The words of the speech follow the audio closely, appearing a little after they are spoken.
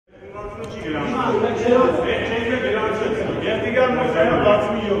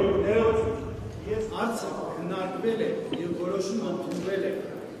Արցը քննարկվել է և որոշումը ընդունվել է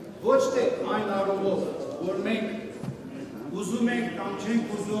ոչ թե այն առումով, որ մենք ուզում ենք կամ չենք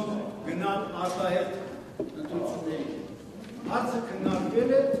ուզում գնալ արտահերթ ընտրությունների։ Արցը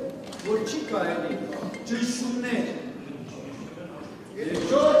քննարկվել է, որ չի կարելի ճնշումներ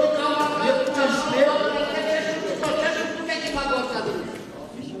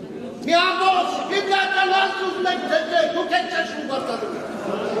մի ամբողջ բիբլիական անց ուզում եք թեքել, դուք եք ճնշում գործադրում։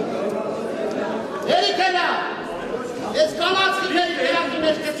 Երիքենա, ես կանացքի երիքենակի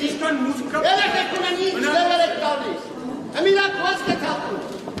մեջ կեցի, երեք ունեն ինչ լևեր եք տալիս, հմինակ ոսկ է թաղում։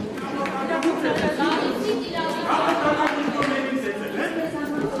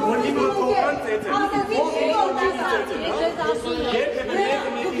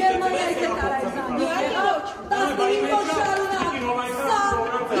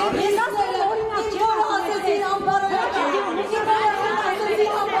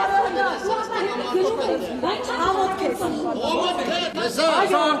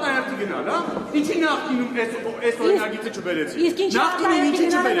 Այս արտահերթի գնալ, հա? Ինչի նախկինում այս օրինագիծը չբերեցի։ Նախկինում ինչի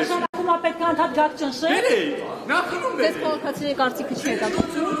չբերեցի։ Պետք է անդադ գաք ճնշել։ Բերեի, նախկինում բերեի։ Ձեզ քաղաքացիների կարծիքը չի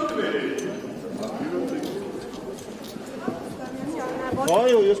հետաքրքրում։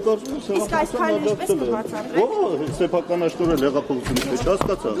 Այո, ես կարծում եմ սեփականաշնորհել հեղափոխությունից մեջ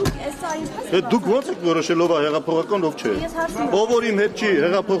հասկացա։ Դուք ո՞նց եք որոշելով հեղափոխական ով չէ։ Ով որ իմ հետ չի,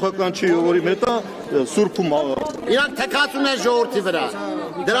 հեղափոխական չի, ով որ իմ հետ է, սուրբում։ Իրանք թքածում են ժողովրդի վրա։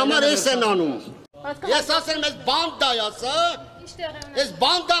 Դրա համար ես են անում։ Ես ասել եմ, ես բանդա ասա։ Ես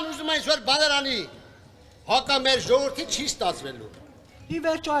բանդան ուզում եմ ինչ-որ բաներ անի։ Հակա մեր ժողովրդի չի ստացվելու։ Ի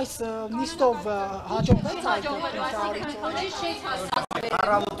վերջո այս նիստով հաջողվեց այդ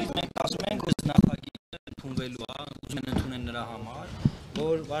Առավոտից մենք ասում ենք, որ նախագիծը ընդունվելու է, ուզում են ընդունել նրա համար,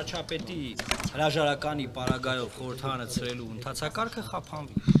 որ վարչապետի հրաժարականի պարագայով խորհրդարանը ցրելու ընթացակարգը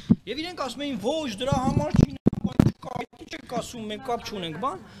խափանվի։ Եվ իրենք ասում էին, ոչ, դրա համար չի, չեք ասում, մենք կապ չունենք,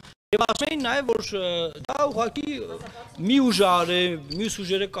 բան։ Եվ ասում էին նաև, որ դա ուղղակի մի ուժար է, մյուս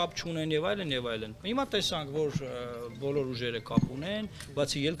ուժերը կապ չունեն եւ այլն եւ այլն։ Հիմա տեսանք, որ բոլոր ուժերը կապ ունեն,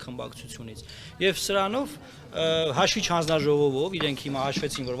 բացի ելք խմբակցությունից։ Եվ սրանով հաշվիչ հանձնաժողովով իրենք հիմա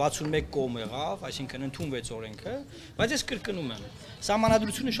հաշվեցին, որ 61 կողմ եղավ, այսինքն ընդունվեց օրենքը, բայց ես կրկնում եմ,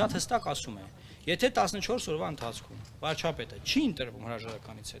 սահմանադրությունը շատ հստակ ասում է, եթե 14 օրվա ընթացքում վարչապետը չի ընտրվում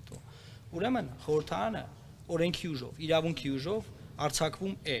հրաժարականից հետո, ուրեմն խորհրդարանը օրենքի ուժով, իրավունքի ուժով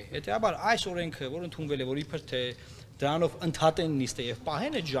արձակվում է։ Հետեւաբար այս օրենքը, որ ընդունվել է, որ իբր թե դրանով ընդհատեն նիստը եւ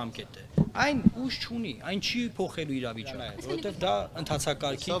պահեն այդ ժամկետը, այն ուժ չունի, այն չի փոխելու իրավիճակը, որովհետեւ դա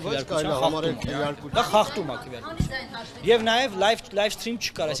ընթացակարգի քվեարկության խախտում է քվեարկության։ Եվ նաեւ live stream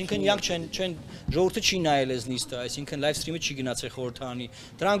չկար, այսինքն իրանք չեն ժողովուրդը չի նայել այս նիստը, այսինքն live stream-ը չի գնացել խորհրդարանի,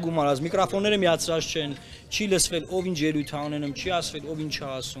 դրան գումարած միկրոֆոնները միացրած չեն, չի լսվել ով ինչ ելույթ անենում, չի ասվել ով ինչ է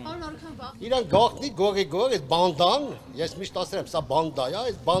ասում։ Իրանք գաղտնի գողի այս բանդան, ես միշտ ասել եմ, սա բանդա է,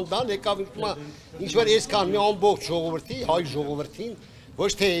 այս բանդան եկավ ինչ-որ այսքան մի ամբողջ ժողովրդի, հայ ժողովրդին,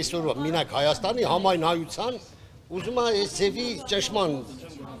 ոչ թե այսօր մինակ Հայաստանի համայն հայության, ուզում է այս ձևի ճշման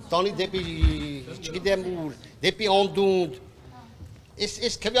տանի դեպի, չգիտեմ ուր, դեպի անդունդ,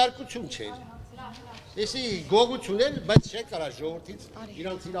 այս քվեարկություն չէր, այսի գողություն էր, բայց չէ կարա ժողովրդից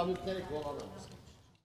իրանց իրավունքները գողանալ։